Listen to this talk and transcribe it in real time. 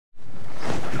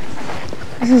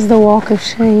This is the walk of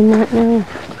shame right now.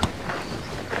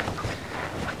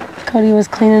 Cody was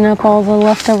cleaning up all the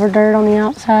leftover dirt on the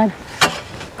outside,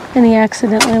 and he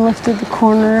accidentally lifted the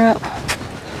corner up.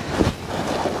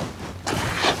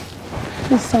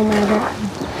 He's so mad at me.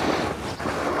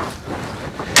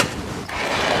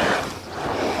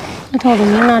 I told him,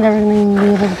 you're not ever going to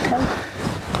even be able to tell.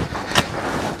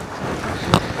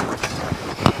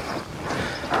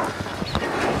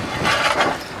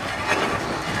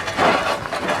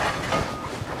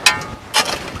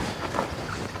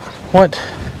 What?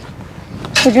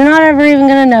 But you're not ever even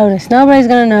going to notice. Nobody's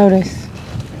going to notice.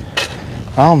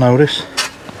 I'll notice.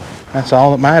 That's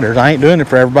all that matters. I ain't doing it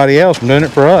for everybody else. I'm doing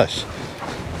it for us.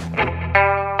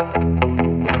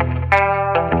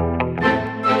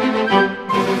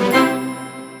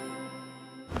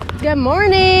 Good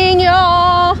morning,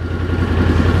 y'all.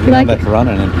 You like that's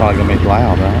running and probably going to be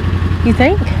loud, right? You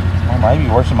think? Well, maybe.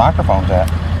 Where's the microphones at?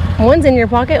 One's in your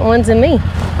pocket, one's in me.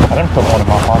 I didn't put one in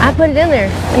my pocket. I put it in there.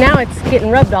 Now it's getting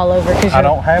rubbed all over. I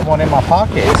don't have one in my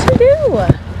pocket. Yes, you do.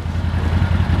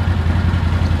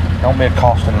 Don't be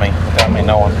accosting me without me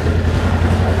knowing.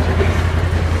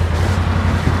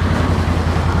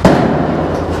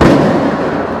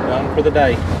 Done for the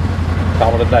day.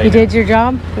 Call it a day. You did your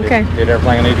job? Okay. Did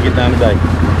everything I need to get done today.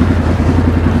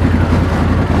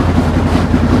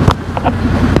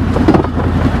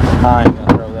 I ain't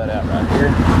gonna throw that out right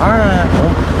here. Alright.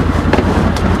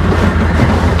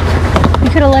 You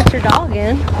could have let your dog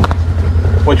in.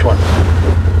 Which one?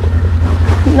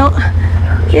 Not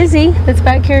Izzy, that's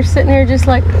back here sitting here just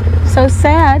like so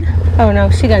sad. Oh no,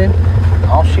 she got in.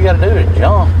 All she gotta do is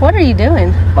jump. What are you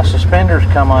doing? My suspenders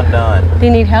come undone. Do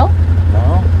you need help?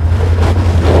 No.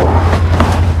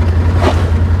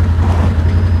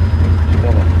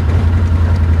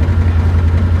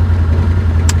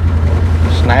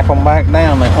 Snap them back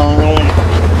down. They hung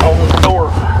on the door.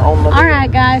 All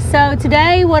right, guys. So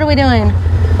today, what are we doing?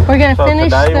 We're gonna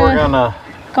finish we're gonna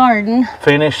garden.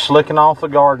 Finish slicking off the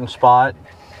garden spot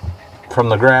from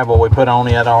the gravel we put on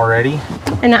it already.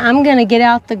 And I'm gonna get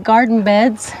out the garden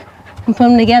beds and put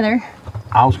them together.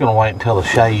 I was gonna wait until the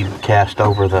shade cast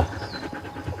over the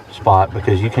spot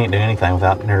because you can't do anything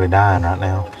without nearly dying right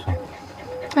now. So.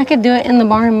 I could do it in the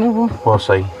barn removal. We'll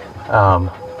see.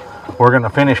 We're going to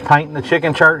finish painting the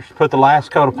chicken church, put the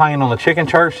last coat of paint on the chicken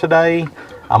church today.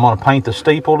 I'm going to paint the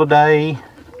steeple today.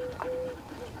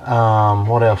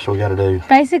 What else we got to do?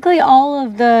 Basically all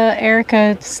of the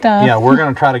Erica stuff. Yeah, we're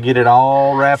going to try to get it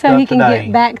all wrapped up today. So he can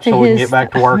get back to so we can get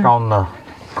back to work on the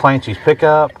Clancy's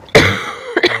pickup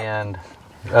and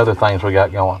other things we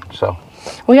got going. So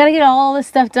we got to get all this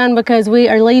stuff done because we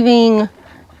are leaving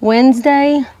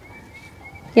Wednesday.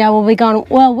 Yeah, we'll be gone.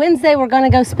 Well, Wednesday we're going to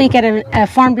go speak at a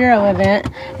Farm Bureau event,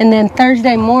 and then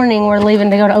Thursday morning we're leaving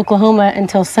to go to Oklahoma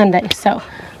until Sunday. So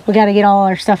we got to get all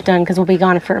our stuff done because we'll be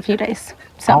gone for a few days.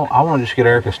 So I want to just get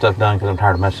Erica's stuff done because I'm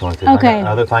tired of messing with it. Okay. I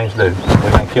got other things to do.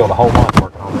 We're going to kill the whole month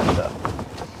working on that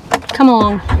stuff. Come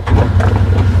along.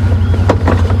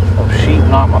 Oh, sheep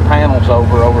knocked my panels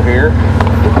over here.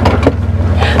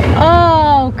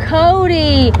 Oh,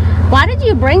 Cody, why did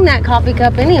you bring that coffee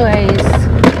cup anyways?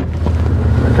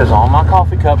 Because all my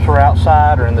coffee cups were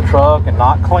outside or in the truck and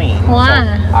not clean.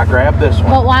 Why? So I grabbed this one.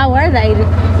 But why were they?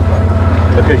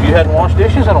 Because you hadn't washed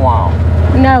dishes in a while.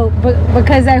 No,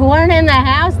 because they weren't in the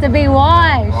house to be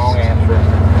washed. Wrong answer.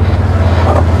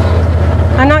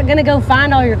 I'm not going to go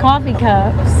find all your coffee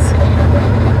cups.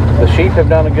 The sheep have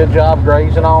done a good job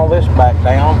grazing all this back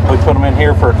down. We put them in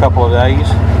here for a couple of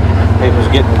days. It was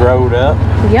getting growed up.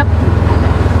 Yep.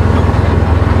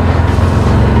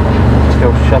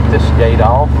 Go shut this gate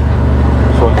off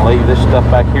so we can leave this stuff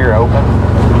back here open.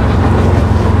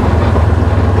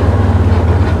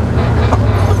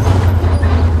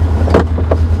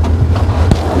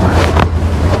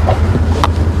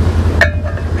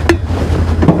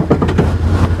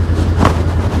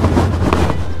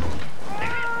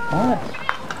 What?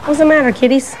 What's the matter,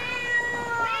 kitties?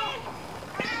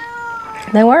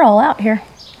 They were all out here.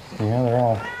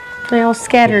 Yeah, They all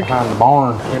scattered. behind the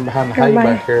barn, in behind the hay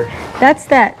back here. That's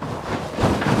that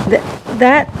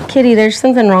kitty, there's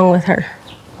something wrong with her.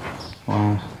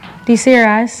 Wow. Do you see her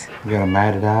eyes? You got a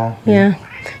matted eye? Yeah.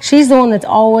 She's the one that's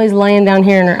always laying down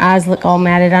here and her eyes look all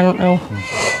matted. I don't know.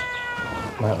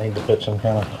 Might need to put some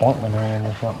kind of ointment around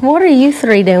or something. What are you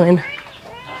three doing?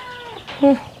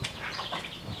 Don't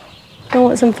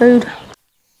want some food?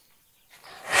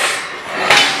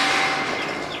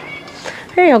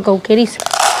 Here y'all go, kitties.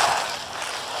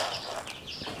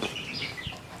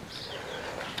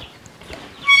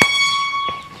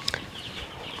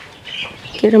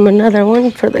 Get them another one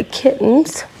for the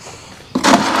kittens.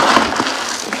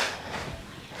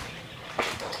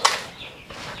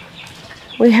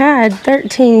 We had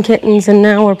 13 kittens and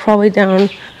now we're probably down,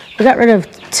 we got rid of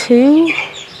 2,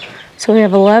 so we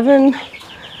have 11.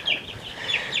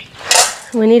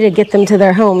 We need to get them to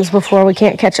their homes before we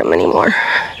can't catch them anymore.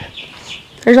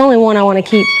 There's only one I want to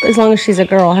keep, as long as she's a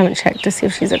girl. I haven't checked to see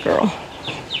if she's a girl.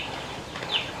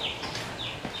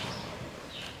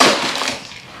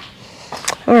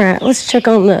 All right, let's check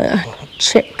on the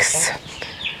chicks.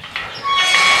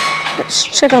 Let's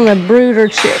check on the brooder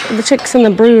the chicks and the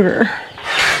brooder.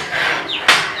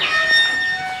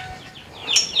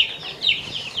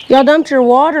 Y'all dumped your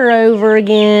water over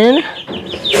again.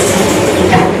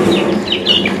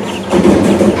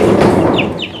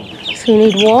 So you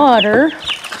need water.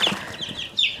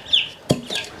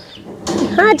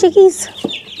 Hi, chickies.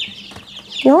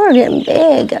 Y'all are getting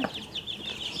big.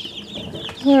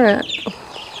 All right.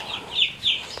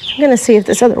 I'm gonna see if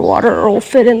this other water will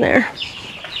fit in there.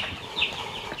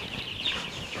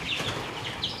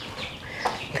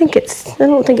 I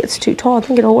don't think it's too tall. I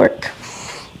think it'll work.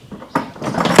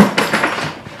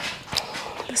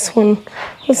 This one,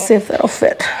 let's see if that'll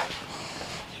fit.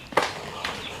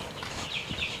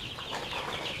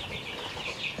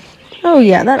 Oh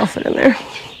yeah, that'll fit in there.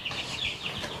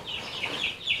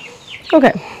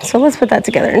 Okay, so let's put that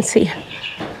together and see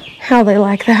how they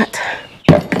like that.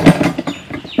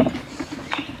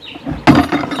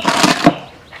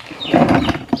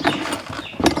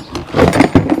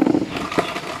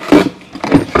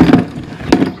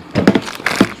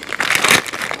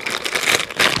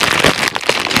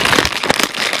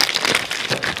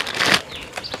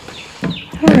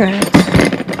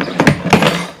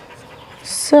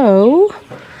 So,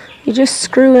 you just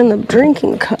screw in the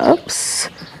drinking cups.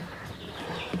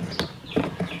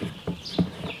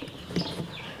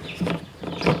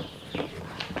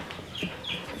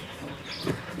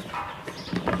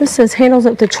 This says handles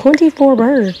up to 24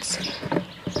 birds.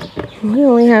 We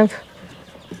only have,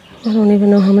 I don't even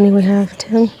know how many we have,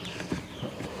 10.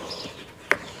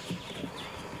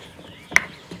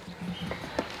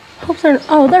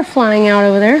 Hope they're flying out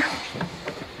over there.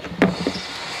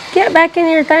 Get back in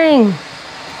your thing.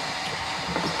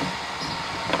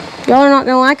 Y'all are not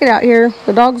gonna like it out here.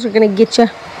 The dogs are gonna get you.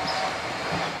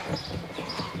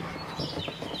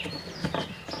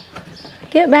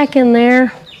 Get back in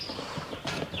there.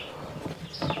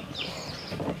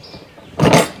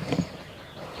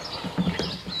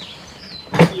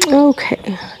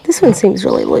 Okay, this one seems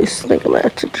really loose. I think I'm gonna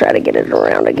have to try to get it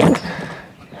around again.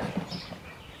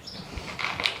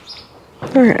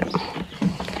 All right.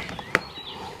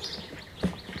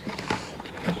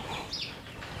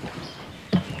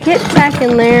 Get back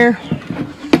in there.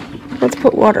 Let's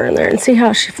put water in there and see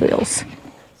how she feels.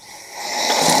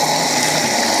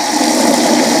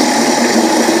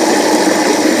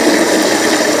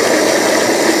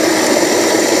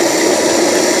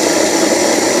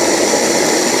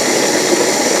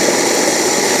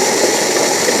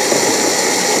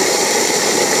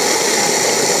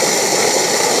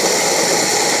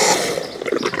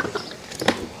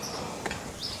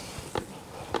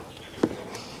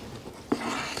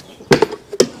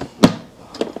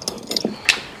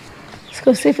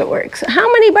 Go see if it works. How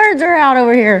many birds are out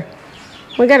over here?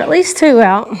 We got at least 2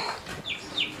 out.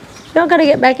 Y'all gotta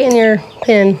get back in your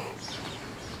pen.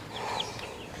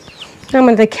 I'm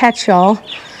gonna catch y'all.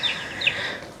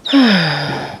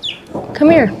 Come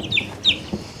here.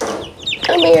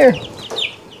 Come here.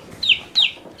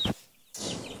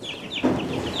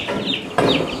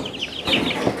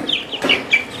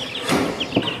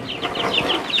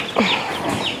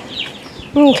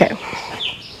 Okay.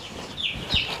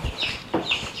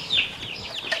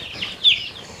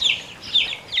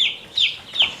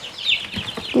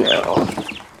 No,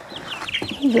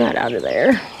 move that out of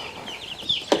there.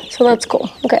 So that's cool.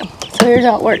 Okay, so here's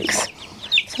how it works.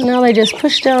 So now they just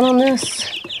push down on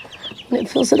this and it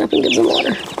fills it up and gives them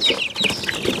water.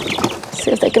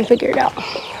 See if they can figure it out.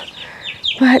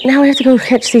 But now we have to go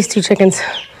catch these 2 chickens.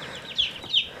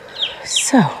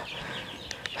 So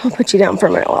I'll put you down for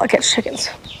a minute while I catch chickens.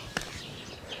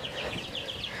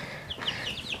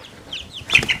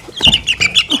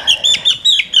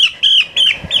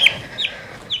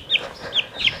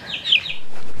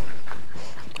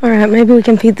 All right, maybe we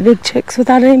can feed the big chicks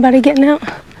without anybody getting out.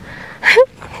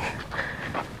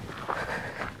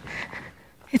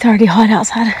 It's already hot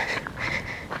outside.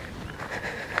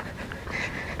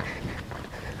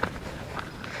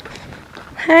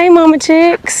 Hey, mama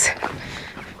chicks.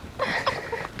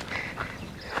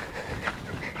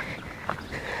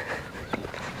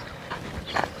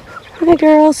 Hey,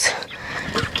 girls.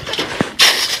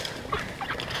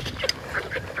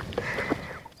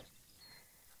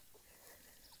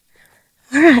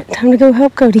 All Alright, time to go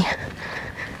help Cody.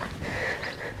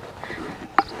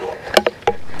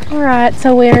 Alright,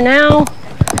 so we are now,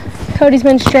 Cody's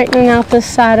been straightening out this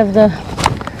side of the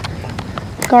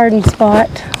garden spot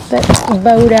that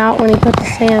bowed out when he put the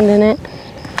sand in it.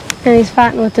 And he's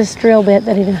fighting with this drill bit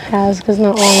that he has because it's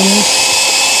not long enough.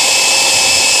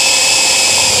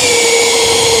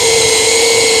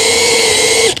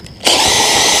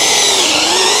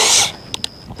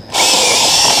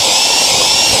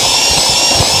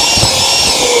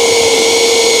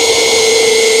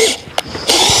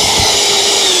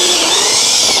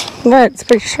 But it's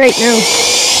pretty straight now.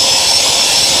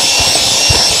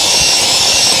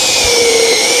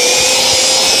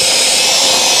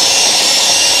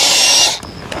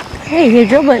 Hey, your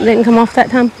drill bit didn't come off that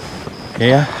time.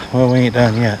 Yeah? Well, we ain't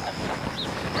done yet.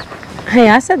 Hey,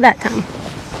 I said that time.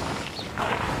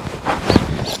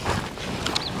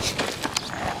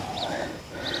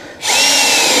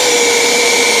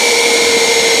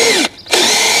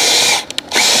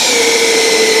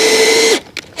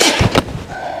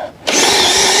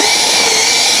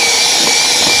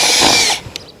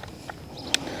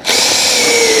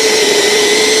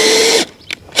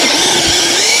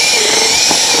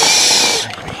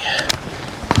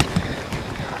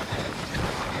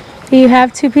 Do you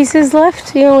have 2 pieces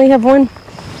left? You only have 1?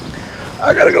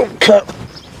 I gotta go cut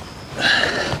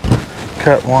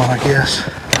one, I guess.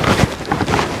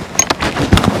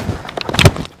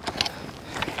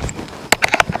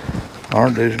 Our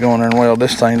dude's going there and weld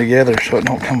this thing together so it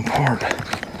don't come apart.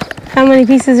 How many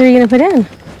pieces are you gonna put in?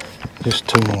 Just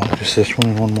 2 more, just this one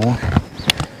and 1 more.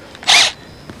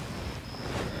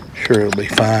 Sure it'll be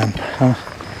fine, huh?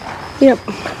 Yep.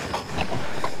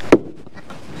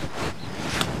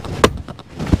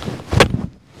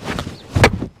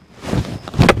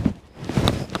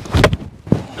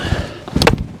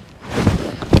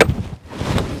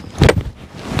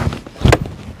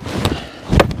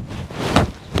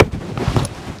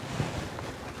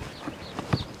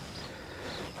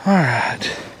 All right,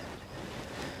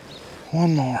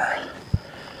 1 more.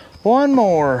 1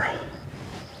 more.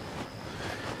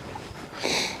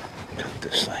 Cut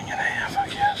this thing in half, I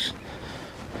guess.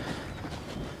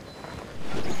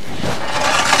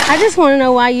 I just want to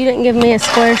know why you didn't give me a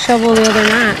square shovel the other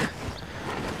night.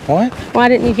 What? Why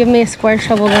didn't you give me a square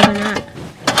shovel the other night?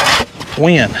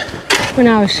 When? When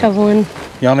I was shoveling.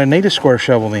 Y'all didn't need a square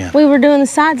shovel then. We were doing the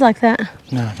sides like that.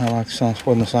 No, not like this.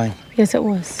 Wasn't the same. Yes, it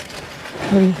was.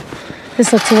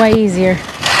 This looks way easier.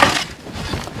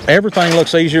 Everything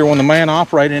looks easier when the man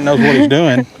operating it knows what he's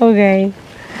doing. Okay.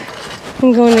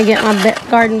 I'm going to get my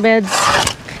garden beds.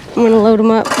 I'm going to load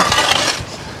them up.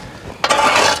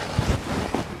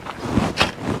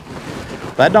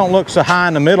 That don't look so high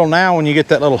in the middle now when you get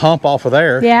that little hump off of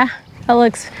there. Yeah, that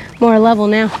looks more level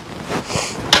now.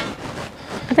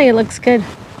 I think it looks good.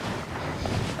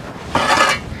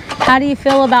 How do you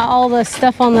feel about all the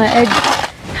stuff on the edge?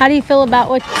 How do you feel about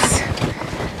what's...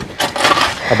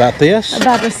 About this?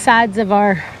 About the sides of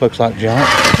our... Looks like junk.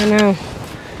 I know.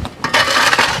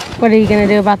 What are you going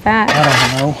to do about that?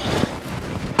 I don't know.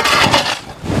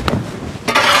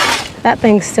 That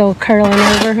thing's still curling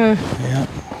over, huh? Yeah.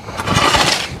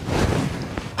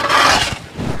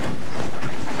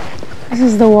 This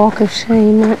is the walk of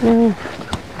shame right now.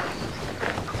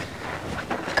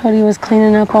 Cody was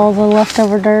cleaning up all the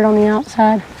leftover dirt on the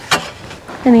outside,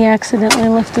 and he accidentally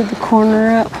lifted the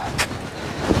corner up.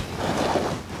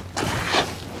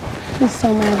 He's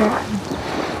so mad at me.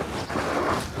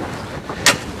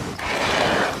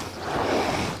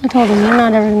 I told him, you're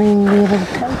not ever going to even be able to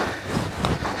tell.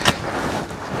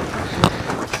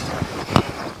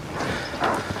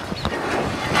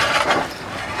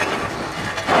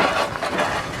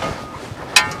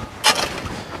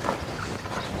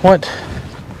 What?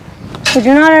 But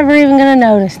you're not ever even going to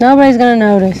notice. Nobody's going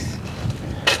to notice.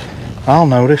 I'll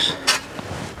notice.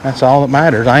 That's all that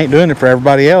matters. I ain't doing it for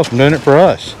everybody else. I'm doing it for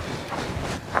us.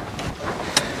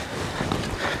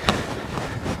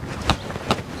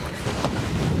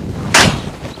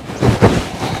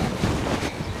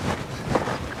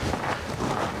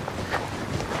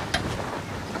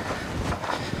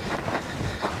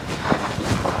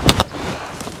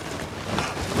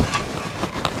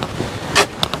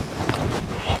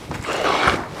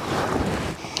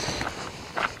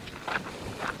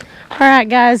 All right,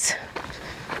 guys.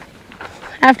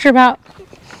 After about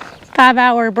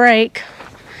 5-hour break,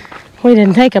 we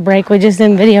didn't take a break. We just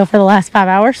didn't video for the last 5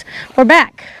 hours. We're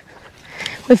back.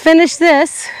 We finished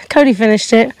this. Cody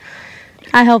finished it.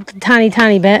 I helped a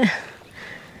tiny bit.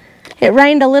 It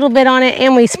rained a little bit on it,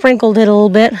 and we sprinkled it a little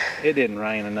bit. It didn't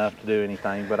rain enough to do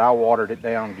anything, but I watered it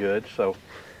down good, so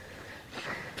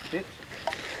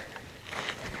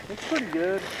It's pretty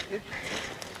good. It's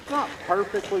not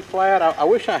perfectly flat. I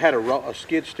wish I had a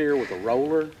skid steer with a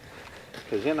roller,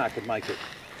 because then I could make it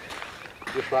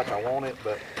just like I want it.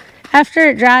 But after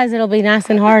it dries, it'll be nice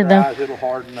and hard, though. It'll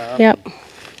harden up. Yep.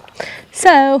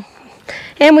 So,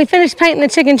 and we finished painting the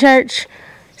chicken church,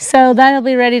 so that'll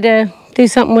be ready to do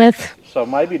something with. So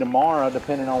maybe tomorrow,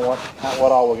 depending on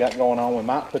what all we got going on, we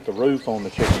might put the roof on the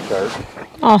chicken church.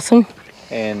 Awesome.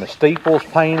 And the steeple's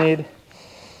painted.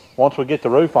 Once we get the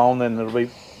roof on, then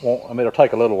it'll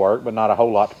take a little work, but not a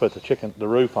whole lot to put the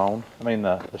roof on. I mean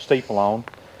the steeple on,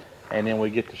 and then we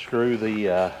get to screw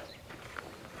the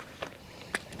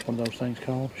what are those things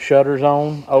called? Shutters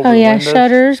on over the windows.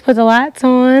 Shutters. Put the lights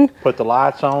on. Put the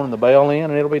lights on and the bell in,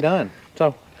 and it'll be done.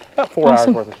 So about 4 hours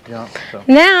worth of junk. So.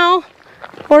 Now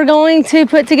we're going to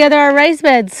put together our raised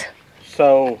beds.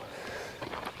 So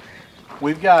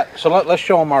we've got. So let's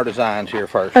show them our designs here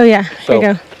first. Oh yeah. Here you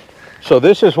go. So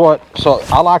this is so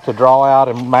I like to draw out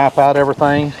and map out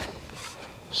everything.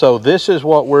 So this is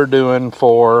what we're doing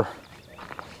for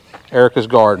Erica's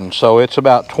garden. So it's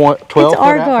about 12 foot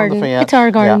out from the fence. It's our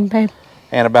garden, babe.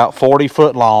 And about 40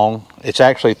 foot long. It's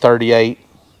actually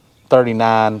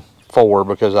 39.4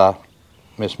 because I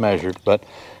mismeasured, but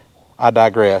I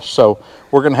digress. So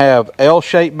we're going to have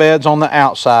L-shaped beds on the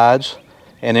outsides,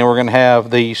 and then we're going to have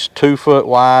these 2 foot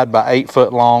wide by 8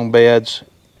 foot long beds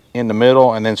in the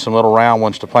middle, and then some little round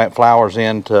ones to plant flowers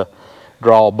in to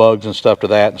draw bugs and stuff to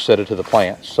that instead of to the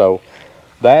plants. So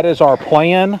that is our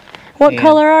plan. What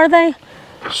color are they?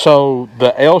 So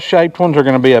the L-shaped ones are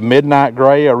going to be a midnight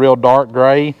gray, a real dark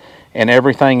gray, and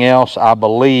everything else I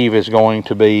believe is going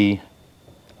to be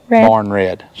barn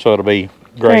red. So it'll be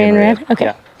gray and red. Okay.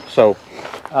 Yeah. So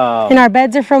and our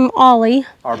beds are from Ollie.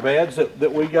 Our beds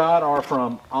that we got are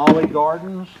from Ollie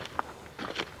Gardens.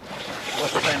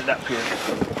 Let's stand it up here.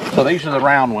 So these are the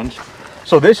round ones.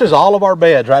 So this is all of our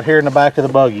beds right here in the back of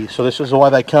the buggy. So this is the way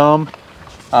they come.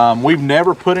 We've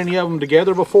never put any of them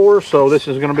together before, so this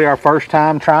is going to be our first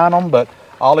time trying them, but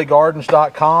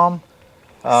olliegardens.com.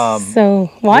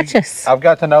 So watch us. I've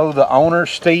got to know the owner,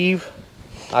 Steve.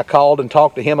 I called and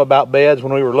talked to him about beds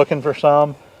when we were looking for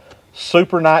some.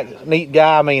 Super neat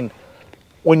guy. I mean,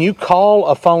 when you call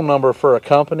a phone number for a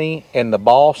company and the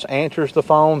boss answers the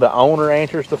phone, the owner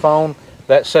answers the phone,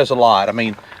 that says a lot. I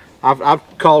mean, I've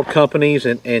called companies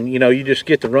and you know, you just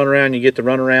get the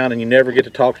runaround, and you never get to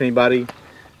talk to anybody.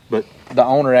 But the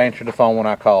owner answered the phone when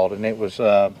I called, and it was,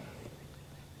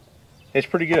 it's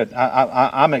pretty good.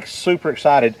 I'm super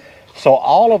excited. So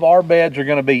all of our beds are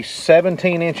going to be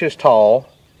 17 inches tall,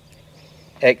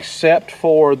 except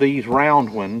for these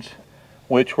round ones,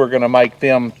 which we're going to make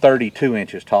them 32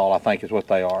 inches tall, I think is what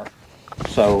they are.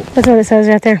 So that's what it says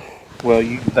right there. Well,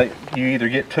 you either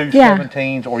get two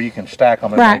 17s or you can stack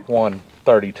them and make one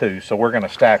 32. So we're going to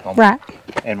stack them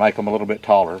and make them a little bit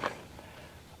taller.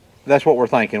 That's what we're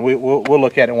thinking. We'll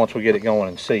look at it once we get it going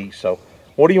and see. So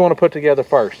what do you want to put together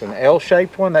first? An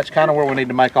L-shaped one? That's kind of where we need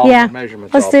to make all the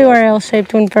measurements. Let's do our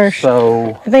L-shaped one first.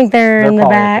 So I think they're in the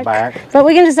back. But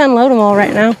we can just unload them all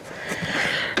right now.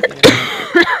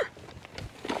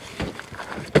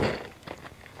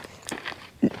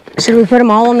 Should we put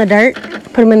them all in the dirt?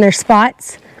 Put them in their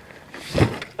spots?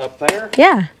 Up there?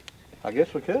 Yeah. I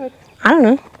guess we could. I don't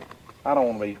know. I don't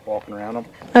want to be walking around them.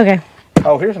 Okay.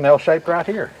 Oh, here's an L-shape right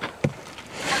here.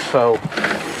 So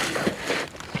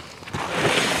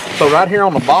right here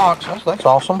on the box, that's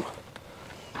awesome.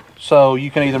 So you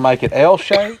can either make it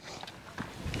L-shaped.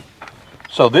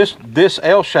 So this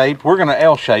L-shape, we're going to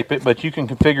L-shape it, but you can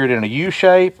configure it in a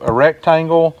U-shape, a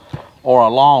rectangle, or a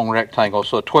long rectangle,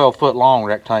 so a 12-foot long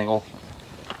rectangle.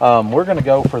 We're going to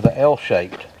go for the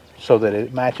L-shaped so that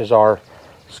it matches our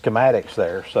schematics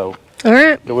there. So, all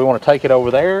right. Do we want to take it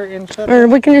over there instead? Or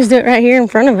we can just do it right here in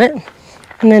front of it,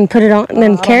 and then put it on, and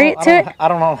then carry it to it. I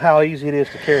don't know how easy it is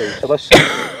to carry. So let's see.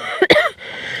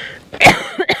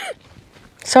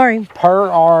 Sorry. Per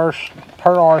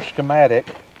our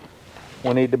schematic,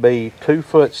 we need to be 2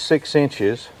 foot 6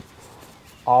 inches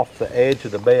off the edge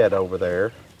of the bed over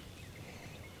there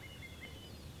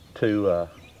to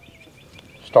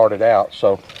start it out.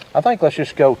 So I think let's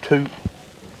just go 2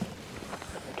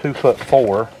 foot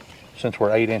 4 since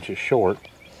we're 8 inches short,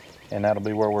 and that'll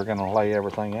be where we're going to lay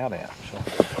everything out at. So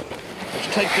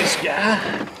let's take this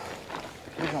guy.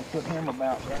 We're going to put him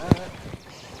about right.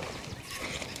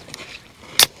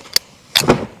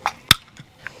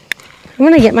 I'm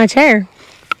going to get my chair.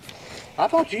 I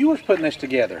thought you was putting this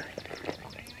together.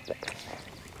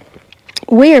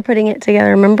 We are putting it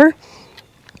together, remember?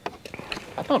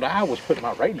 I thought I was putting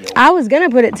my radio. I was going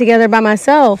to put it together by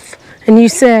myself, and you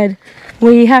said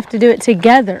we have to do it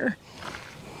together.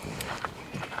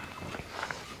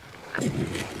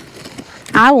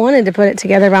 I wanted to put it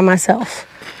together by myself,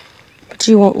 but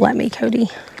you won't let me, Cody.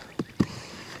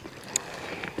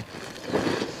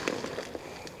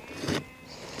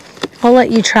 I'll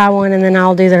let you try one and then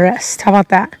I'll do the rest. How about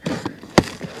that?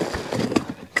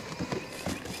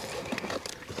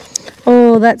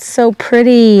 Oh, that's so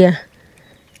pretty. I'm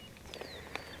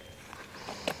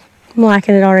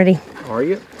liking it already. Are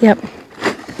you? Yep.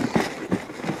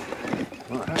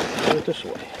 All right, do it this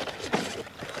way.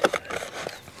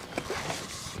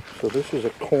 So this is a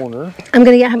corner. I'm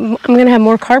gonna have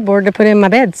more cardboard to put in my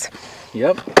beds.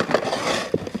 Yep.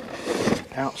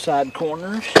 Outside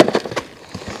corners.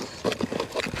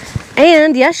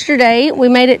 And yesterday we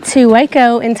made it to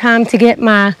Waco in time to get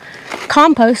my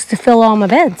compost to fill all my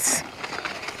beds.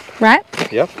 Right?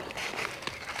 Yep.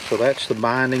 So that's the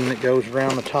binding that goes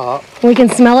around the top. We can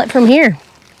smell it from here.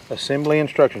 Assembly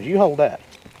instructions. You hold that.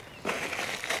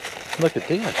 Look at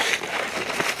this.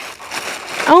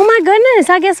 Oh my goodness,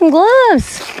 I get some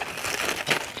gloves.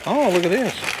 Oh, look at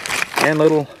this. And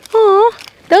little... Oh,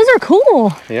 those are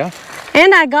cool. Yeah.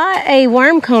 And I got a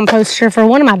worm composter for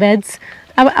one of my beds.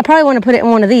 I probably want to put it in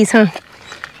one of these, huh?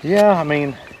 Yeah, I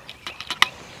mean,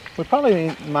 we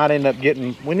probably might end up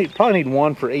getting, probably need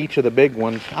one for each of the big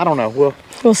ones. I don't know,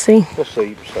 We'll see. We'll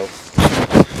see, so.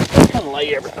 Let's kind of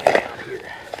lay everything out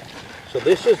here. So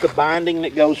this is the binding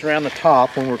that goes around the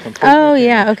top when we're completely Oh,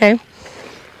 yeah, okay.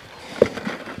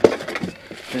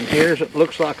 And here's, it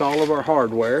looks like all of our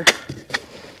hardware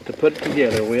to put it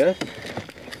together with.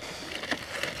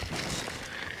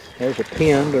 There's a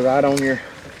pin to write on your...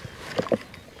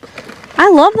 I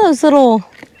love those little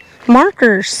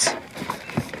markers.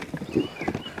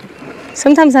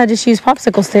 Sometimes I just use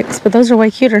popsicle sticks, but those are way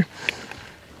cuter.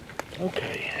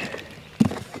 Okay.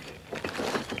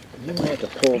 You might have to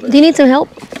pull this. Do you need some help?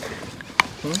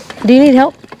 Do you need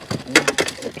help?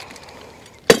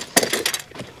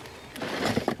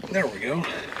 There we go.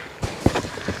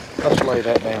 Let's lay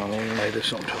that down and lay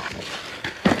this on top.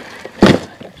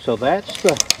 So that's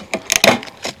the...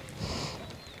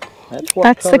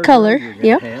 That's the color.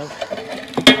 Yep. Have.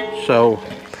 So.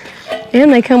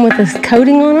 And they come with this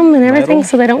coating on them and everything, Metal.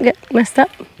 so they don't get messed up.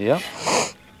 Yep.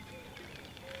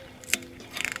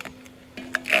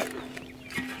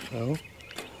 So,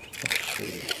 let's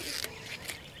see.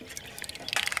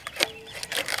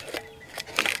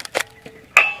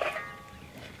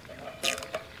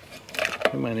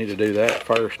 We may need to do that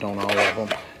first on all of them.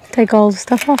 Take all the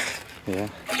stuff off. Yeah.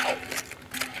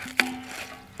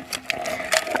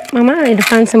 I might need to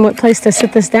find some place to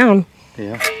sit this down.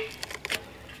 Yeah.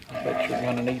 I bet you're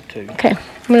gonna need to. Okay,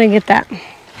 I'm gonna get that.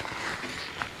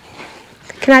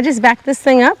 Can I just back this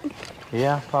thing up?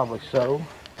 Yeah, probably so.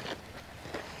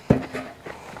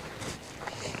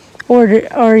 Or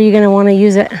are you gonna want to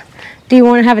use it? Do you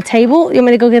want to have a table? You want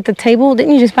me to go get the table?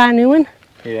 Didn't you just buy a new one?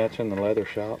 Yeah, it's in the leather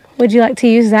shop. Would you like to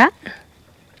use that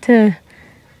to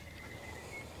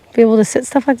be able to sit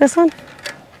stuff like this on?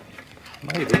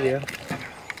 Maybe, yeah.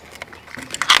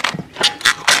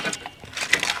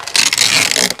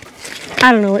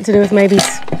 I don't know what to do with maybes.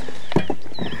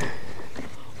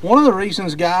 One of the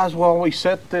reasons, guys, while we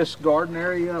set this garden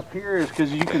area up here is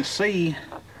because you can see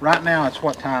right now it's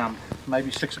what time? Maybe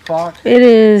 6 o'clock? It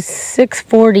is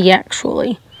 6:40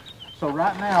 actually. So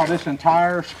right now this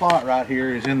entire spot right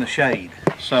here is in the shade.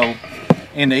 So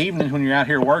in the evenings when you're out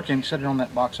here working, sit it on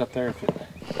that box up there. If it...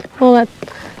 Well, that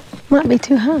might be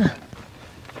too high.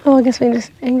 Oh, I guess we can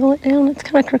just angle it down. It's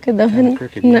kind of crooked though, isn't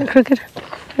that crooked?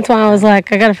 That's why I was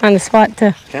like, I gotta find a spot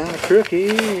to... Kind of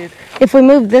crooked. If we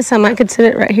move this, I might could sit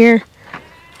it right here.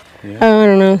 Yeah. Oh, I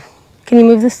don't know. Can you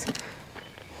move this?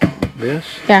 This?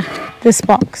 Yeah, this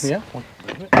box. Yeah.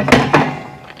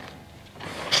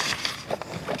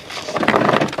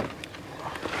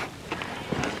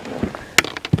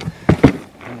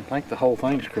 I think the whole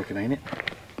thing's crooked, ain't it?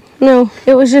 No,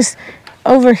 it was just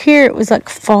over here. It was like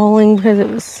falling because it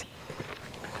was...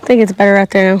 I think it's better right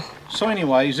there now. So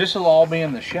anyways, this will all be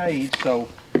in the shade. So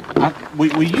we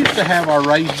used to have our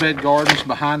raised bed gardens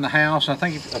behind the house. I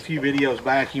think a few videos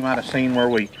back you might have seen where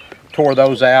we tore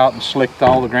those out and slicked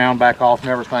all the ground back off and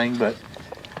everything. But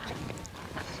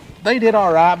they did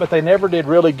all right, but they never did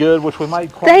really good, which we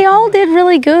made quite They all did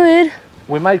really good.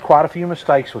 We made quite a few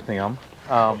mistakes with them.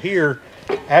 Here,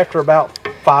 after about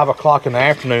 5 o'clock in the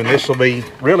afternoon, this will be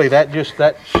really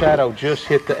that shadow just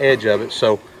hit the edge of it.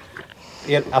 So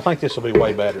I think this will be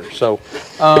way better. So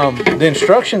the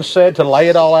instructions said to lay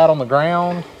it all out on the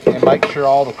ground and make sure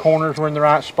all the corners were in the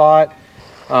right spot.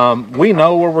 We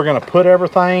know where we're going to put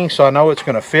everything, so I know it's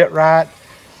going to fit right.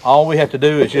 All we have to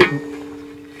do is just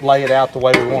lay it out the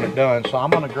way we want it done. So I'm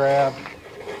going to grab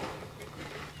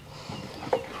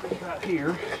this right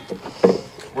here.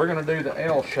 we're going to do the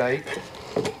L shape.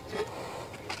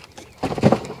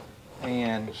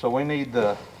 And so we need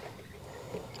the...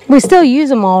 We still use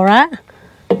them all, right?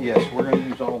 Yes, we're going to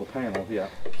use all the panels, yeah.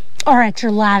 All right,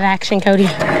 your live action, Cody.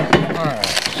 All right,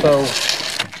 so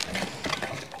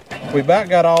we about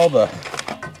got all the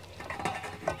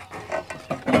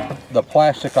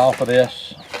plastic off of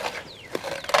this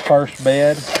first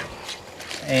bed.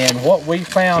 And what we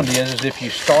found is if you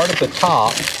start at the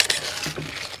top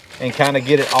and kind of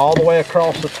get it all the way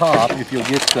across the top, if you'll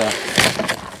get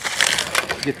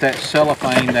that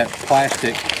cellophane, that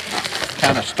plastic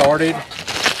kind of started.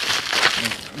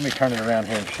 Let me turn it around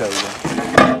here and show you.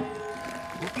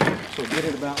 So get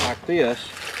it about like this.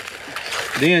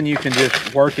 Then you can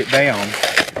just work it down.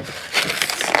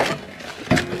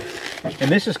 And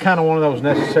this is kind of one of those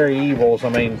necessary evils. I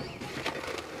mean,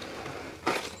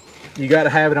 you got to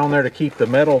have it on there to keep the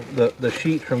metal, the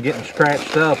sheets from getting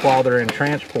scratched up while they're in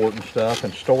transport and stuff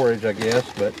and storage, I guess.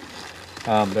 But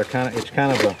it's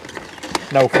kind of a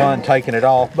no fun taking it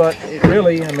off. But it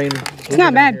really, I mean, it's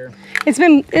not bad. Here.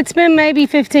 It's been maybe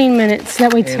 15 minutes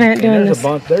that we spent doing this.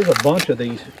 There's a bunch of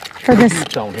these for this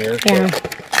sheets on here. Yeah.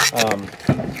 So,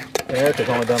 Erica's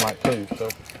only done like 2. So.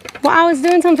 Well, I was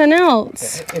doing something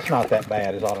else. It's not that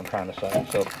bad, is all I'm trying to say.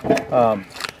 So,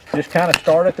 just kind of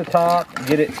start at the top,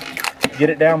 get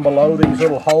it down below these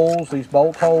little holes, these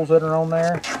bolt holes that are on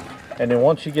there, and then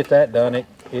once you get that done,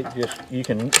 you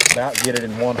can about get it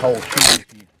in one whole sheet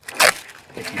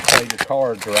if you play your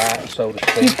cards right, so to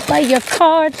speak. You play your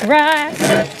cards right.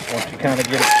 Once you kind of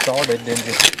get it started, then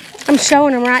just... I'm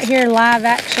showing them right here live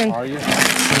action. Are you?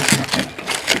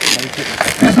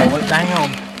 Pull it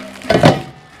down. Do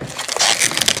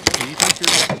you think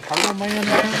you're like a Turtle Man or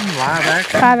something? Live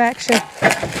action? Live action.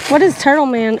 What is Turtle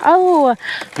Man? Oh,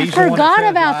 I forgot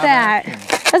about that.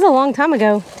 That's a long time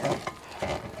ago.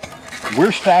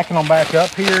 We're stacking them back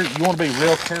up here. You want to be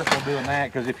real careful doing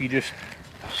that, because if you just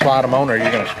slide them on there,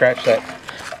 you're going to scratch that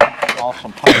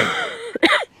awesome paint.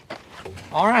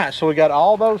 All right, so we got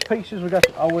all those pieces. We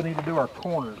need to do our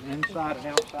corners, inside and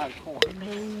outside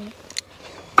corners.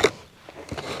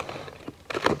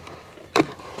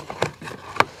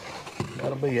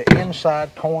 That'll be an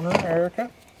inside corner, Erica.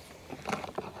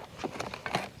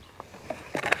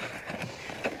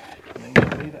 These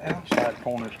will be the outside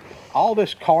corners. All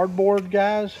this cardboard,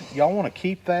 guys, y'all want to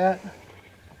keep that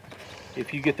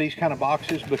if you get these kind of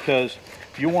boxes, because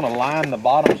you want to line the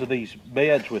bottoms of these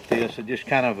beds with this. It just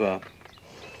kind of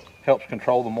helps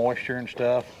control the moisture and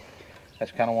stuff.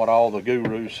 That's kind of what all the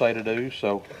gurus say to do.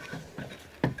 So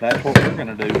that's what we're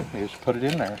going to do, is put it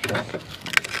in there. So.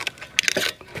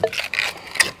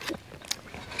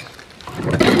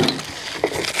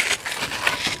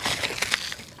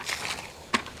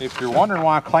 If you're wondering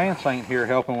why Clance ain't here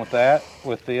helping with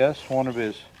this, one of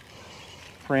his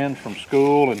friends from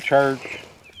school and church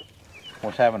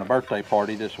was having a birthday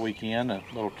party this weekend, a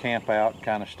little camp out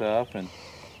kind of stuff, and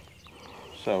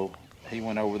so he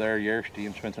went over there yesterday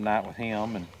and spent the night with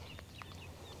him and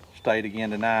stayed again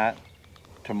tonight.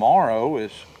 Tomorrow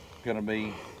is going to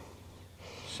be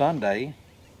Sunday.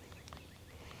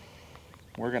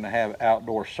 We're going to have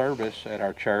outdoor service at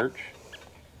our church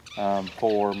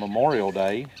for Memorial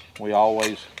Day. We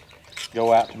always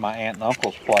go out to my aunt and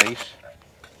uncle's place,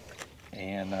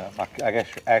 and I guess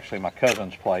actually my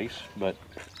cousin's place, but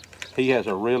he has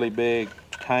a really big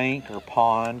tank or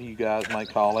pond, you guys may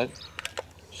call it.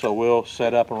 So we'll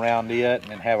set up around it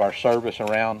and have our service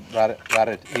around right at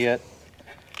it.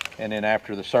 And then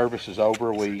after the service is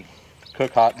over, we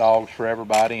cook hot dogs for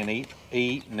everybody and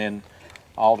eat, and then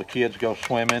all the kids go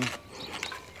swimming,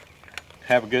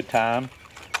 have a good time,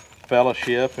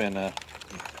 fellowship, and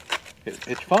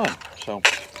it's fun. So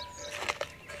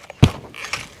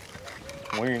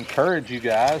we encourage you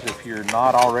guys, if you're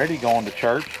not already going to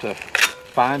church, to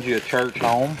find you a church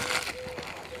home.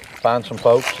 Find some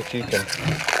folks that you can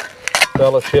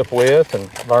fellowship with and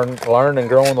learn and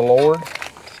grow in the Lord.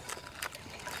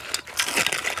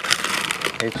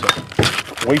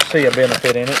 We see a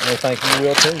benefit in it, and we think you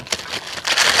will too.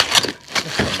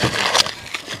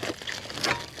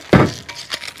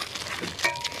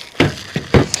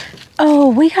 Oh,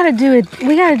 we gotta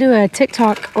do a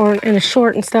TikTok and a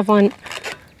short and stuff on.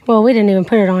 Well, we didn't even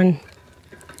put it on.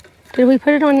 Did we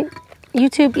put it on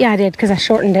YouTube? Yeah, I did, because I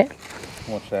shortened it.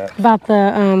 What's that? About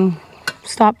the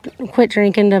quit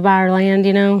drinking to buy our land,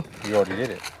 you know. You already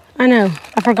did it. I know.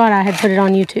 I forgot I had put it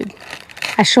on YouTube.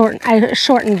 A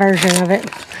shortened version of it.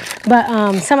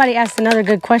 But somebody asked another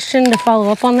good question to follow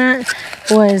up on that,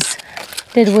 was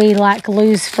did we like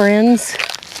lose friends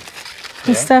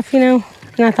and stuff, you know?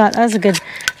 And I thought that was a good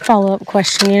follow-up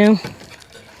question, you know.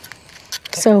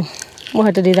 So we'll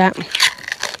have to do that.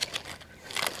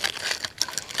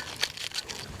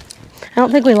 I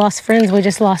don't think we lost friends. We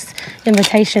just lost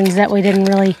invitations that we didn't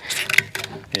really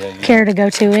care to go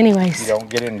to anyways. You don't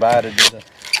get invited to the...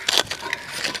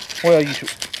 Well,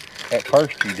 at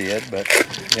first you did, but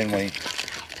then we...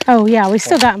 Oh, yeah, we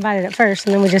still got invited at first,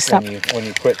 and then we just stopped. When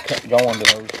you quit going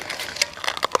to those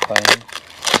things,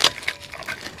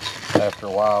 after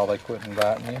a while they quit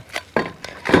inviting you.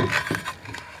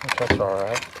 That's all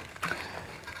right.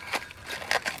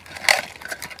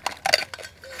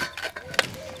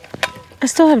 I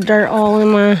still have dirt all in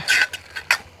my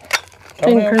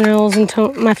fingernails and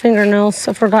my fingernails.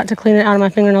 I forgot to clean it out of my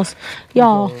fingernails.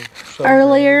 Y'all,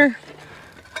 earlier,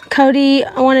 Cody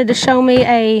wanted to show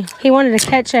me he wanted to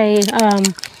catch a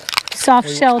soft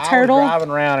shell turtle. I was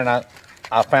driving around and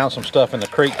I found some stuff in the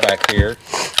creek back here.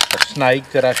 A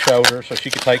snake that I showed her so she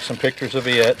could take some pictures of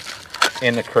it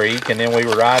in the creek. And then we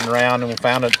were riding around and we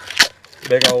found a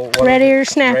big old red-eared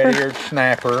snapper. Red-eared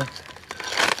snapper.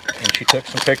 And she took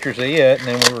some pictures of it, and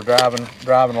then we were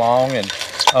driving along, and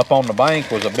up on the bank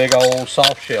was a big old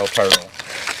soft shell turtle.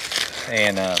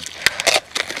 And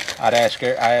I asked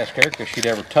Erica if she'd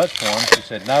ever touched one. She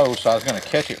said no, so I was going to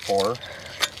catch it for her.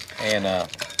 And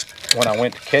when I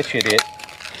went to catch it, it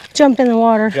jumped in the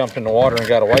water and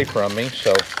got away from me.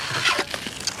 So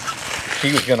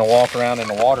she was going to walk around in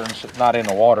the water, and not in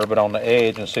the water, but on the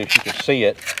edge, and see if she could see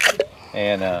it.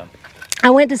 And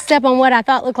I went to step on what I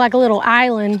thought looked like a little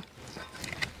island,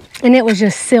 and it was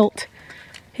just silt.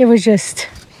 It was just,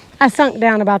 I sunk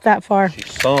down about that far. She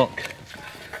sunk.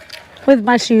 With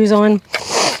my shoes on.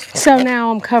 So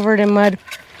now I'm covered in mud.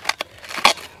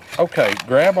 Okay,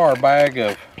 grab our bag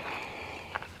of,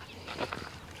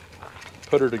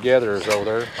 put her together is over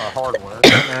there, our hardware.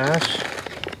 Nice.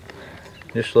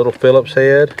 This little Phillips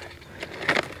head.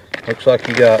 Looks like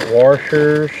you got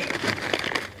washers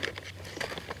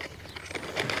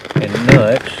and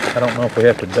nuts. I don't know if we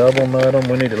have to double nut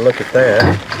them. We need to look at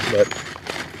that.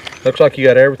 But looks like you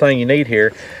got everything you need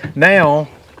here. Now,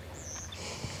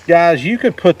 guys, you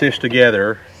could put this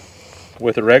together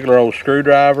with a regular old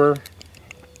screwdriver,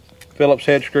 Phillips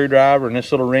head screwdriver, and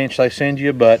this little wrench they send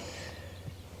you, but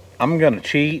I'm going to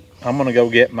cheat. I'm going to go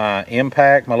get my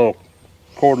impact, my little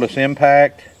cordless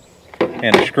impact,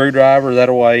 and a screwdriver.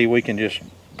 That way we can just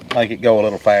make it go a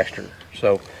little faster.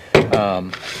 So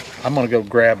I'm going to go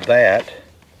grab that.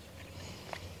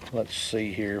 Let's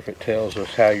see here if it tells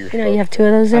us how you're... You know, you have two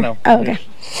of those there? I know. Oh, okay.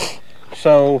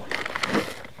 So,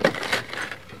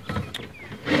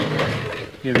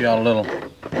 give y'all a little...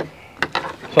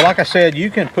 So like I said,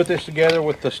 you can put this together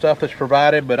with the stuff that's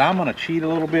provided, but I'm going to cheat a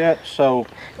little bit. So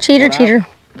Cheater.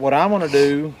 What I'm going to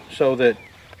do, so that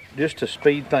just to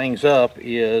speed things up,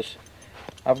 is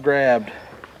I've grabbed...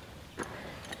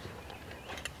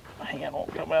 My hand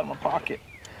won't come out of my pocket.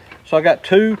 So I got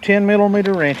two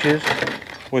 10mm wrenches,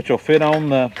 which will fit on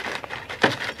the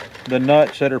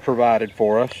nuts that are provided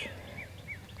for us.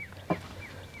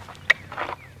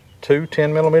 Two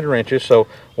 10mm wrenches, so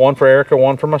one for Erica,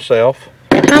 one for myself.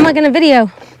 How am I going to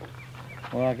video?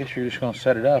 Well, I guess you're just going to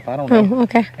set it up. I don't know. Oh,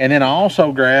 okay. And then I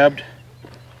also grabbed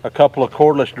a couple of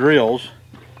cordless drills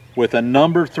with a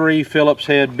number 3 Phillips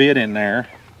head bit in there.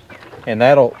 And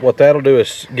what that'll do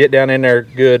is get down in there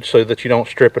good so that you don't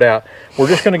strip it out. We're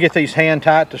just going to get these hand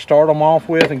tight to start them off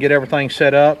with and get everything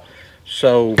set up.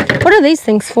 So what are these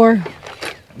things for?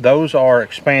 Those are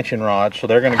expansion rods, so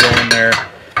they're going to go in there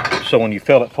so when you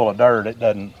fill it full of dirt, it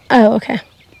doesn't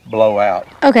blow out.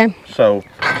 Okay. So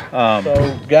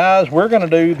guys, we're going to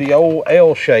do the old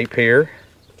L shape here.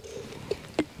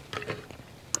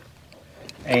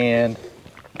 And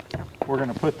we're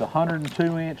going to put the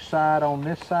 102-inch side on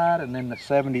this side and then the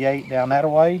 78 down that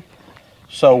way.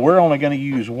 So we're only going to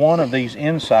use one of these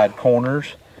inside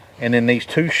corners, and then these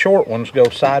two short ones go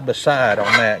side by side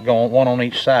on that, going one on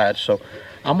each side. So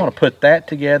I'm going to put that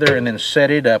together and then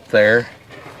set it up there.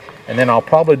 And then I'll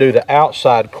probably do the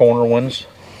outside corner ones,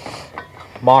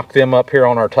 mock them up here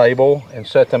on our table and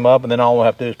set them up, and then all we'll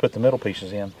have to do is put the middle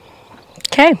pieces in.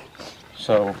 Okay.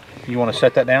 So you want to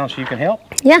set that down so you can help?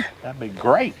 Yeah. That'd be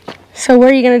great. So where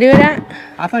are you going to do it at?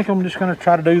 I think I'm just going to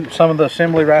try to do some of the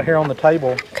assembly right here on the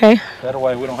table. Okay. That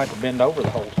way we don't have to bend over the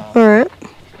whole time. All right.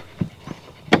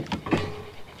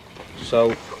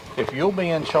 So if you'll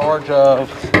be in charge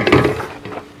of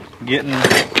getting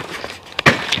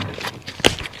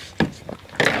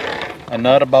a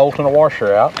nut, a bolt, and a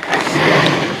washer out.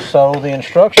 So the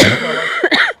instructions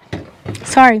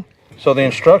So the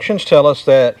instructions tell us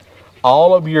that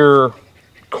all of your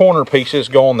corner pieces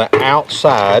go on the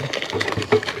outside,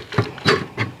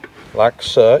 like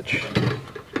such.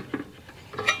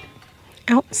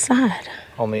 Outside.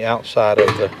 on the outside of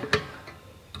the...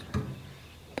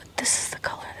 But this is the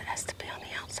color that has to be on the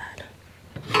outside.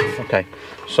 Okay,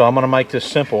 so I'm going to make this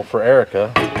simple for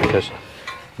Erica, because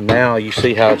now you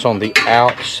see how it's on the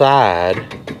outside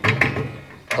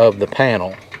of the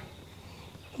panel.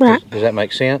 Right. Does that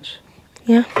make sense?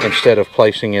 Yeah. Instead of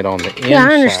placing it on the inside. Yeah,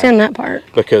 I understand that part.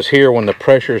 Because here, when the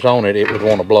pressure's on it, it would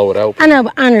want to blow it open. I know,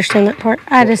 but I understand that part.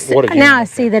 I just now I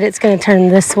see that it's going to turn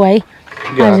this way.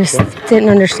 Gotcha. I just didn't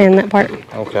understand that part.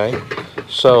 Okay,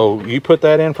 so you put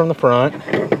that in from the front.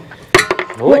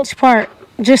 Whoop. Which part?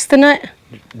 Just the nut?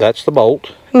 That's the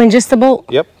bolt. I mean, just the bolt?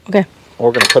 Yep. Okay.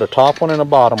 We're going to put a top one and a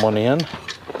bottom one in,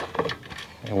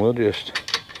 and we'll just...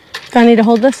 Do I need to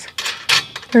hold this?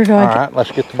 Or do I? All right,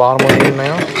 let's get the bottom one in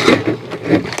now.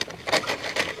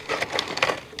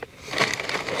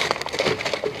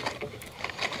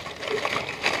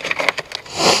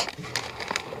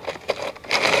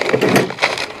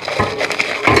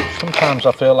 Sometimes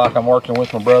I feel like I'm working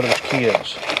with my brother's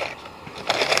kids.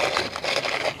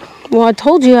 Well, I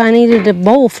told you I needed a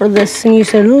bowl for this, and you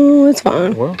said, oh, it's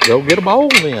fine. Well, go get a bowl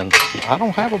then. I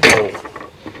don't have a bowl.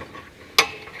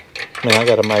 I mean, I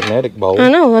got a magnetic bowl. I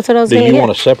know, that's what I was going to Do get. you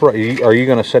want to separate? Are you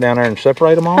going to sit down there and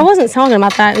separate them all? I wasn't talking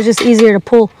about that. It was just easier to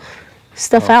pull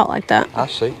stuff out like that. I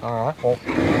see. All right. Well,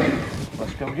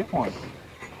 let's go get one.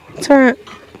 It's all right.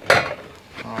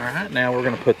 All right. Now we're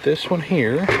going to put this one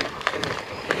here.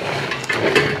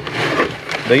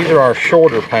 These are our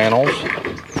shorter panels.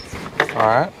 All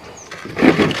right.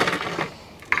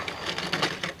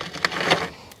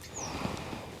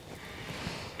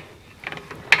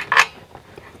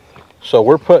 So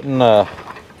we're putting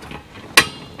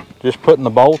just putting the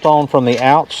bolt on from the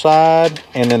outside,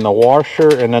 and then the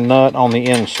washer and the nut on the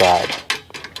inside.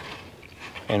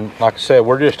 And like I said,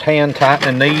 we're just hand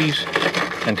tightening these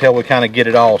until we kind of get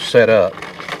it all set up.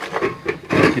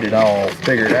 Get it all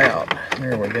figured out.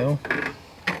 There we go.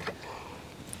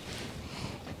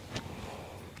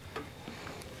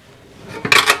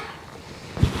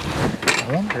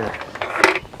 I wonder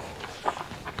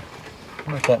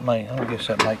if that may, I don't guess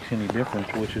that makes any difference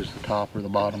which is the top or the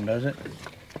bottom, does it?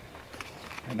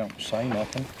 It don't say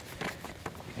nothing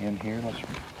in here.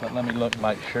 Let me look and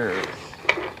make sure.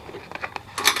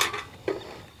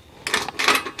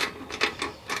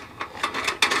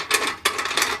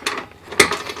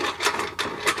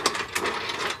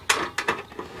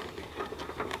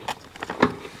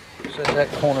 Set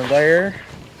that corner there.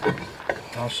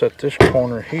 I'll set this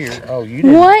corner here. Oh, you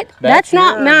didn't. What? That's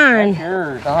not yours. mine.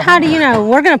 That's yours. How do you know?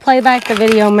 We're going to play back the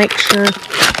video and make sure.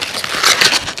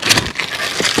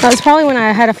 That was probably when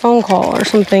I had a phone call or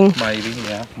something. Maybe,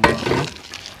 yeah. Can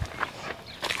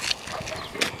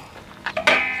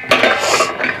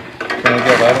we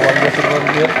go that way with it a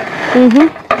little bit? Mm-hmm.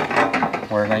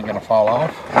 Where it ain't going to fall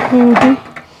off? Mm-hmm.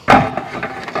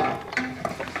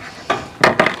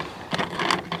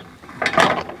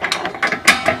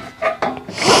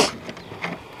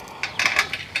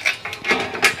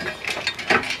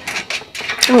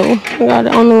 Oh, I got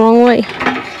it on the wrong way.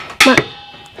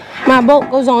 My bolt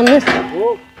goes on this.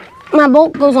 My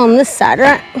bolt goes on this side,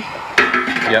 right?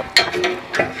 Yep.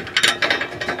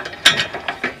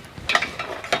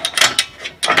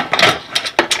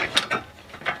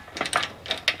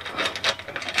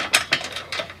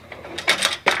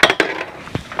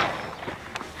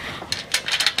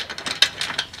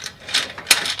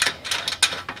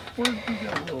 Where did you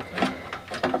go, little thing?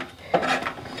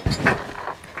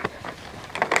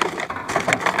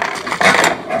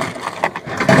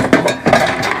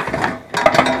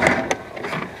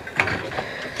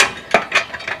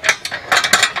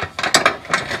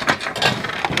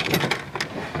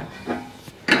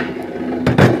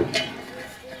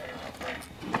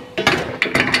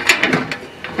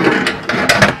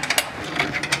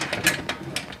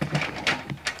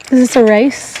 Is this a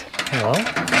race? No.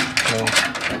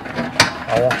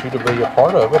 I want you to be a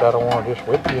part of it. I don't want to just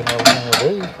whip you and everything we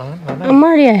do. I know. I'm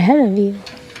already ahead of you.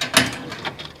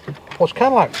 Well, it's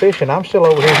kind of like fishing. I'm still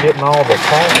over here getting all the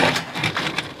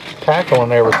tackle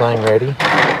and everything ready.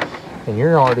 And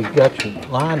you're already got your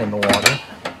line in the water.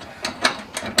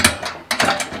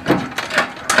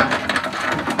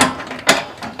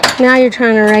 Now you're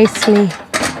trying to race me.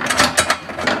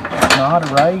 It's not a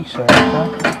race,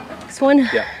 Erica. This one?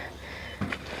 Yeah.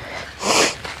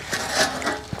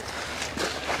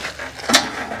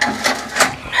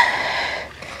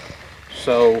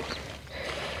 So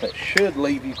that should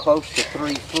leave you close to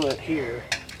 3 foot here.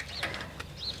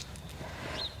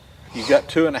 You've got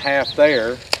 2.5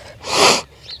 there.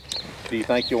 Do you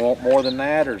think you want more than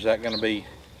that, or is that going to be,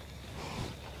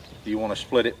 do you want to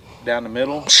split it down the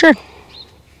middle? Sure.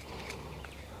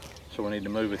 So so we need to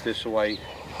move it this way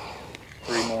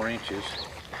 3 more inches.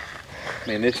 I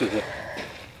mean, this is a,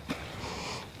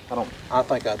 I don't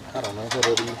know,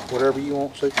 whatever you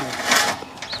want, Susan.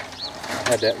 I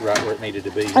had that right where it needed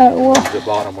to be. Oh, well. The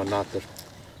bottom one, not the,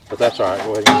 but that's all right,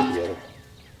 go ahead and get it together.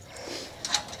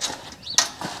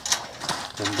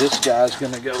 And this guy's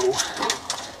gonna go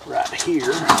right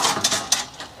here.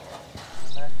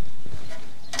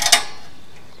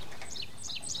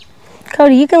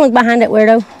 Cody, you can look behind it,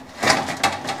 weirdo.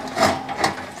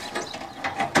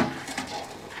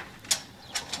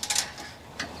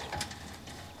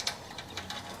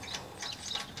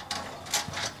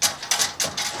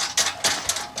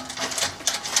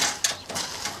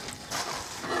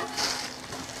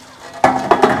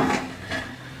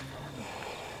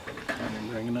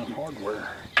 Bringing up hardware.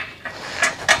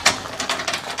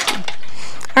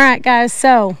 All right, guys,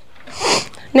 so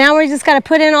now we just got to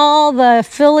put in all the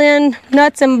fill-in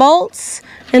nuts and bolts,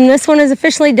 and this one is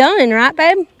officially done, right,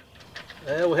 babe?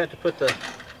 Well, we have to put the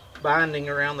binding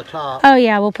around the top. Oh,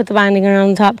 yeah, we'll put the binding around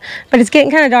the top. But it's getting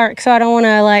kind of dark, so I don't want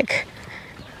to, like...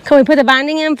 Can we put the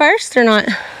binding in first or not?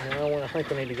 No, I think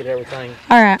we need to get everything.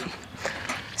 All right.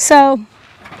 So,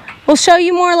 we'll show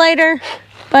you more later,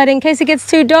 but in case it gets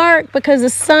too dark, because the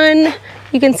sun,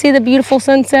 you can see the beautiful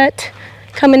sunset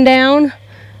coming down.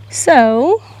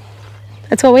 So...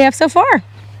 that's what we have so far.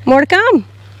 More to come.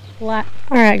 All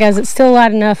right, guys, it's still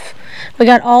light enough. We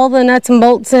got all the nuts and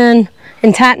bolts in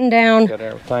and tightened down. Got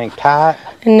everything tight.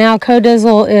 And now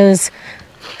Co-Dizzle is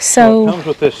so... it comes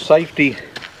with this safety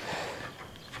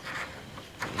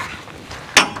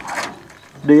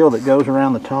deal that goes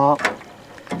around the top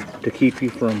to keep you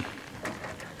from,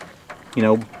 you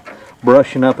know,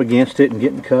 brushing up against it and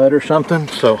getting cut or something.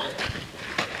 So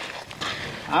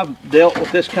I've dealt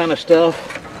with this kind of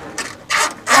stuff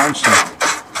on some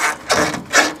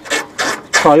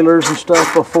trailers and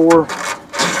stuff before,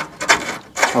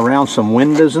 around some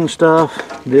windows and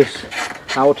stuff. This,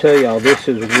 I will tell y'all, this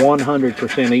is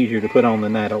 100% easier to put on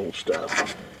than that old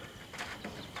stuff.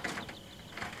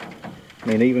 I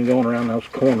mean, even going around those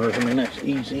corners, I mean, that's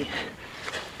easy.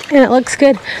 And it looks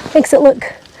good. Makes it look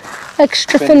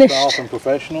extra finished. Off and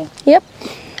professional. Yep.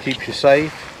 Keeps you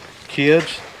safe.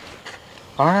 Kids.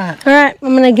 All right. All right,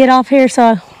 I'm going to get off here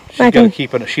so She's got to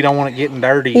keep it. She don't want it getting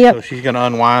dirty, yep. So she's going to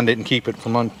unwind it and keep it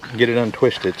from get it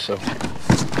untwisted. So.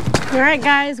 All right,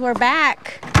 guys, we're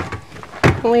back.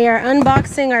 We are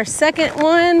unboxing our second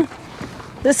one.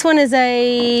 This one is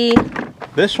a.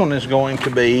 This one is going to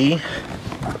be.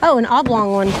 Oh, an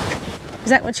oblong one. Is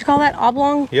that what you call that?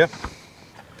 Oblong? Yep.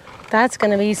 That's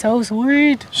going to be so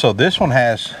sweet. So this one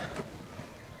has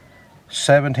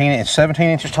 17. It's 17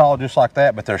 inches tall, just like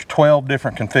that. But there's 12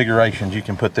 different configurations you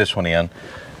can put this one in.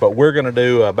 But we're going to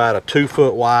do about a 2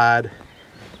 foot wide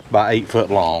by 8 foot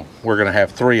long. We're going to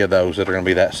have 3 of those that are going to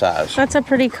be that size. That's a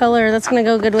pretty color. That's going to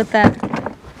go good with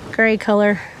that gray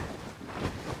color.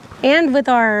 And with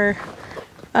our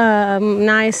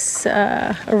nice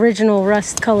original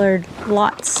rust colored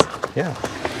lots. Yeah.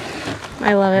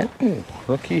 I love it. Ooh,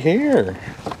 looky here.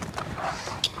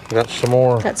 Got some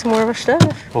more. Got some more of our stuff.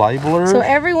 Labelers. So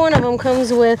every one of them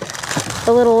comes with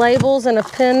the little labels and a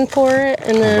pin for it,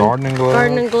 and then gardening gloves.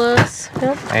 Gardening gloves.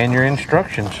 Yep. And your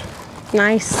instructions.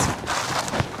 Nice.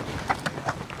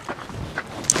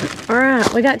 All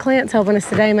right, we got Clarence helping us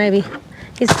today. Maybe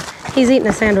he's eating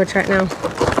a sandwich right now.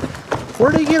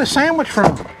 Where did he get a sandwich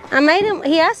from? I made him.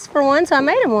 He asked for one, so I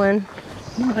made him one.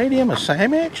 You made him a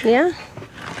sandwich? Yeah.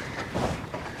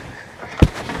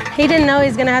 He didn't know he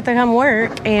was gonna have to come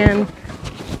work, and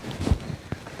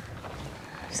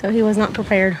so he was not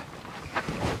prepared.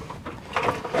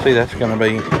 See, that's gonna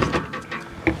be.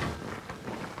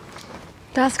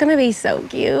 That's gonna be so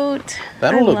cute.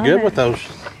 That'll look good with those.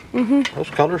 Mm-hmm. Those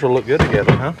colors will look good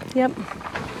together, huh? Yep.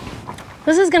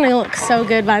 This is gonna look so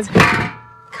good, guys.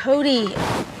 Cody,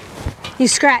 you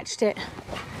scratched it.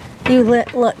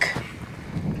 Look.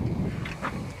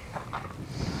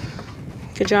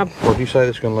 Good job. What do you say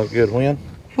this is gonna look good when?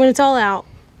 When it's all out.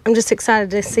 I'm just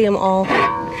excited to see them all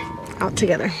out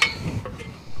together.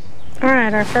 All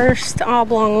right, our first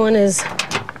oblong one is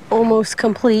almost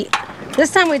complete.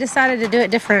 This time we decided to do it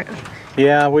different.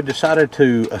 Yeah, we decided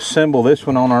to assemble this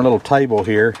one on our little table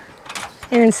here.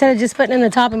 And instead of just putting in the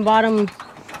top and bottom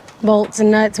bolts and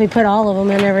nuts, we put all of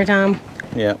them in every time.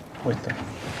 Yeah, we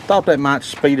thought that might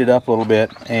speed it up a little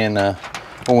bit. And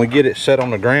when we get it set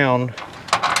on the ground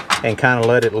and kind of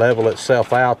let it level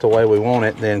itself out the way we want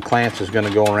it, then Clance is going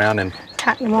to go around and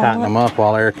tighten them up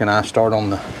while Eric and I start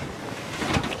on the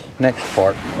next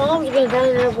part. Mom's going to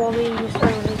down there while me and you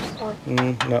start on this part.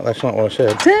 No, that's not what I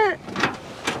said.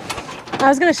 I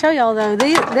was going to show y'all though.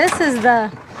 This is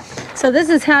the So this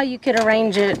is how you could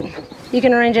arrange it. You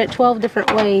can arrange it 12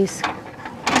 different ways.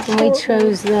 And we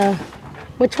chose the,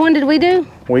 which one did we do?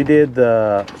 We did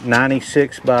the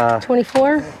 96 by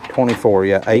 24? 24,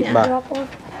 yeah, 8 by.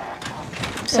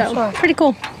 So, pretty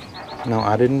cool. No,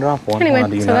 I didn't drop one. Anyway, Why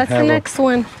do you so not that's the have next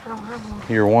one.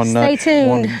 your one nut. Stay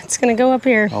tuned. It's going to go up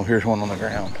here. Oh, here's one on the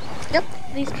ground. Yep,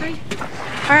 these three.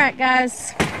 All right,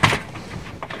 guys.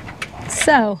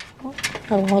 So,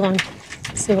 oh, hold on.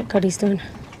 Let's see what Cody's doing.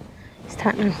 He's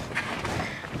tightening.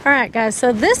 All right, guys.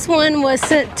 So this one was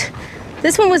sent.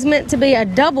 This one was meant to be a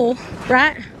double,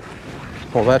 right?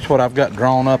 Well, that's what I've got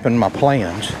drawn up in my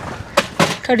plans.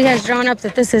 Cody has drawn up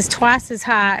that this is twice as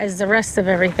high as the rest of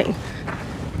everything.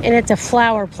 And it's a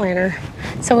flower planter.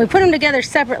 So we put them together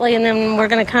separately, and then we're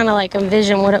gonna kind of like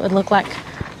envision what it would look like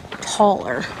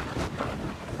taller.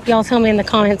 Y'all tell me in the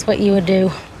comments what you would do.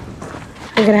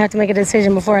 I'm gonna have to make a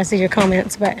decision before I see your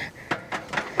comments, but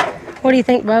what do you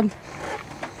think, bub?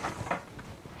 I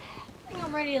think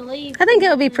I'm ready to leave. I think it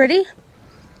would be pretty.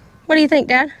 What do you think,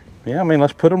 Dad? Yeah, I mean,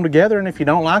 let's put them together, and if you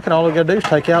don't like it, all we gotta do is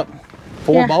take out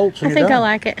 4 bolts and I think you're I done.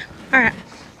 like it. All right.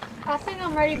 I think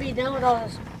I'm ready to be done with all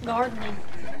this gardening.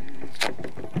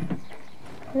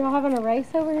 Y'all having a race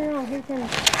over here on who can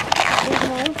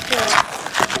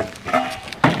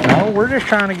No, we're just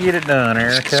trying to get it done,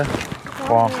 Erica.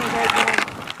 Well,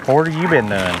 what have you been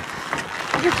doing?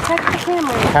 I just checked the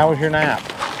camera. How was your nap?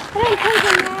 I didn't take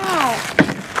a nap.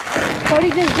 Cody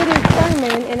just did his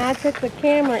sermon, and I took the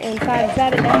camera inside,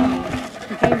 set it down,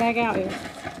 and came back out here.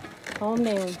 Calm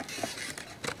down.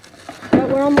 But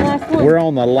we're on the last one. We're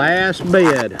on the last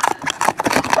bed.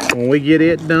 When we get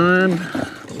it done,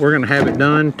 we're gonna have it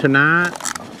done tonight.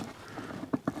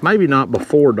 Maybe not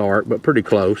before dark, but pretty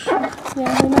close.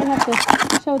 Yeah, we might have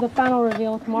to show the final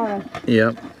reveal tomorrow.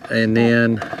 Yep, and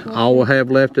then all we'll have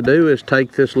left to do is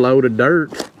take this load of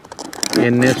dirt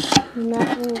in this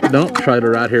dump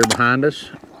trailer right here behind us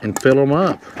and fill them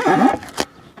up.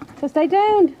 So stay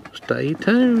tuned. Stay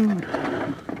tuned.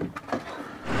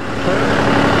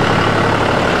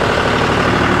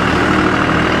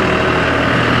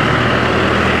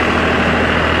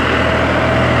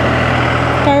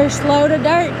 First load of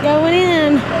dirt going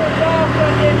in.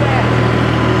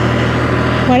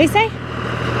 What did he say?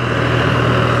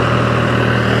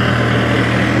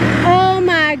 Oh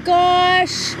my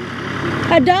gosh.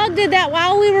 A dog did that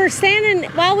while we were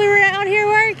out here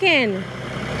working.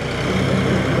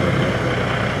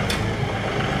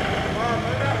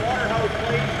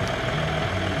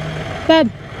 Bub,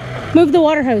 move the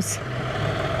water hose.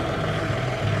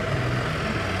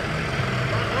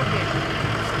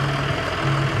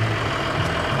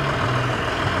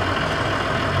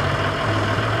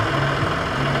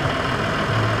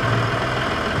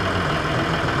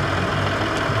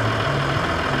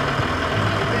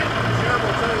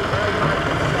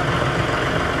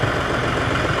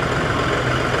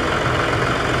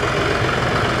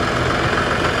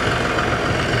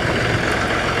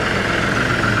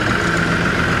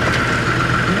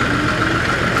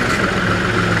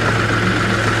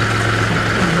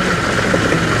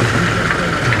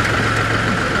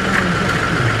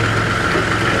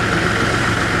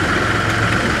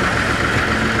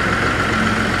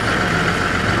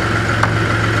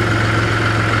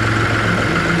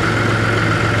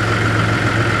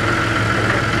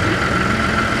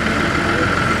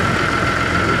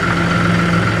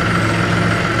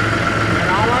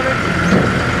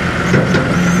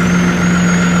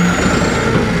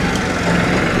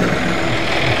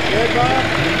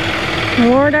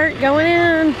 More dirt going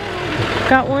in.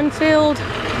 Got one filled.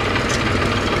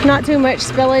 Not too much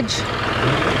spillage.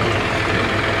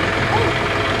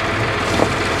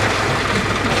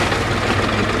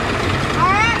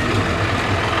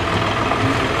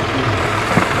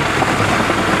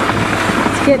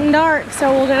 It's getting dark,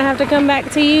 so we're gonna have to come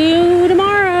back to you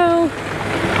tomorrow.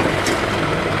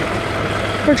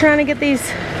 We're trying to get these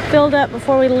filled up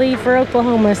before we leave for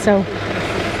Oklahoma, so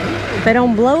they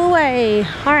don't blow away.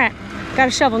 All right, got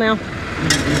a shovel now.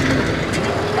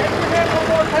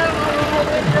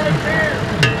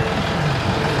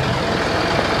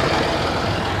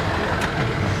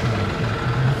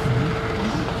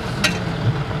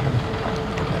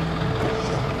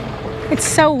 It's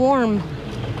so warm.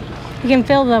 You can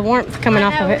feel the warmth coming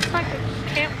off of it. It's like